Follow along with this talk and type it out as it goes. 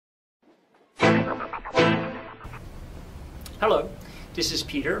Hello, this is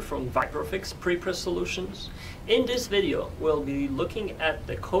Peter from Viprofix Prepress Solutions. In this video, we'll be looking at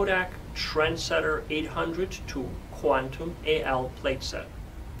the Kodak Trendsetter 802 Quantum AL plate set.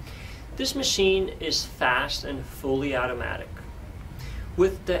 This machine is fast and fully automatic.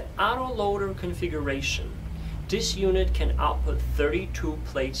 With the auto loader configuration, this unit can output 32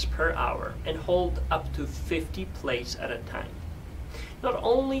 plates per hour and hold up to 50 plates at a time. Not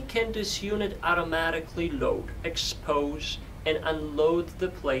only can this unit automatically load, expose, and unload the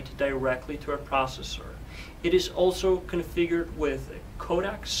plate directly to a processor, it is also configured with a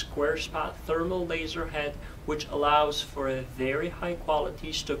Kodak square spot thermal laser head, which allows for a very high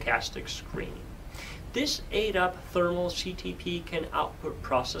quality stochastic screening. This 8-up thermal CTP can output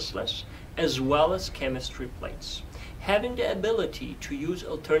processless as well as chemistry plates. Having the ability to use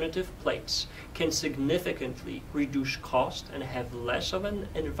alternative plates can significantly reduce cost and have less of an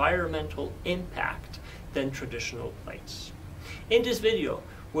environmental impact than traditional plates. In this video,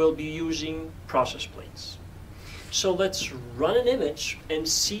 we'll be using process plates. So let's run an image and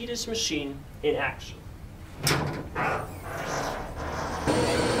see this machine in action.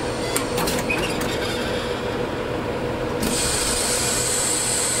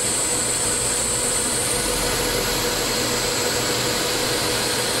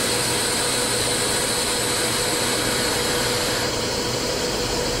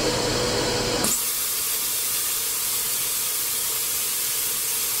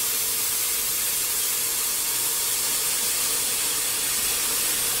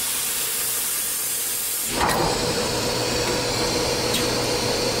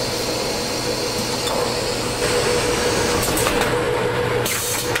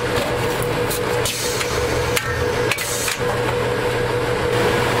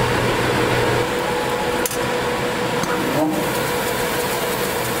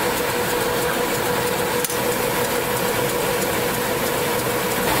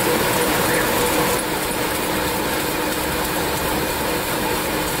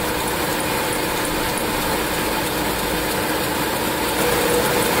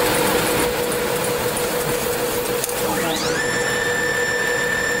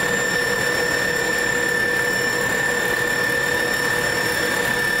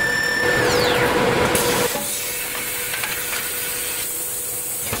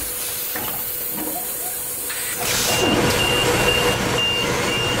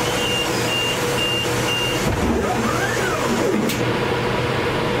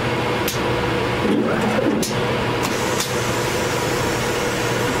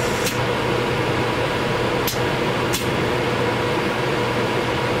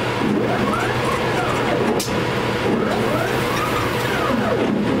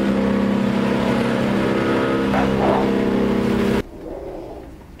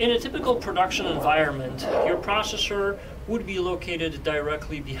 In a typical production environment, your processor would be located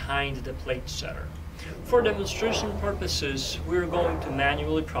directly behind the plate setter. For demonstration purposes, we're going to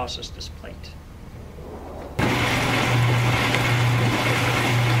manually process this plate.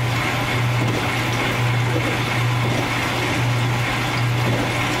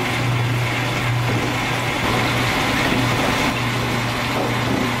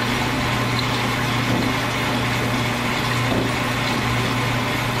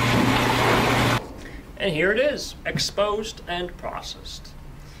 And here it is, exposed and processed.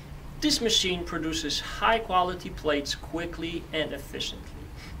 This machine produces high-quality plates quickly and efficiently.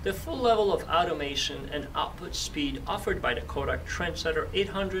 The full level of automation and output speed offered by the Kodak Trendsetter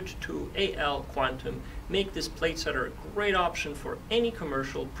 802 AL Quantum make this plate setter a great option for any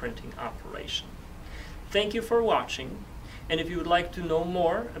commercial printing operation. Thank you for watching, and if you would like to know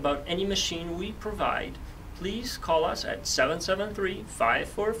more about any machine we provide, please call us at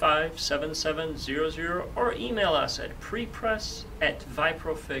 773-545-7700 or email us at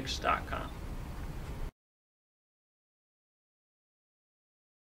prepress@viprofix.com.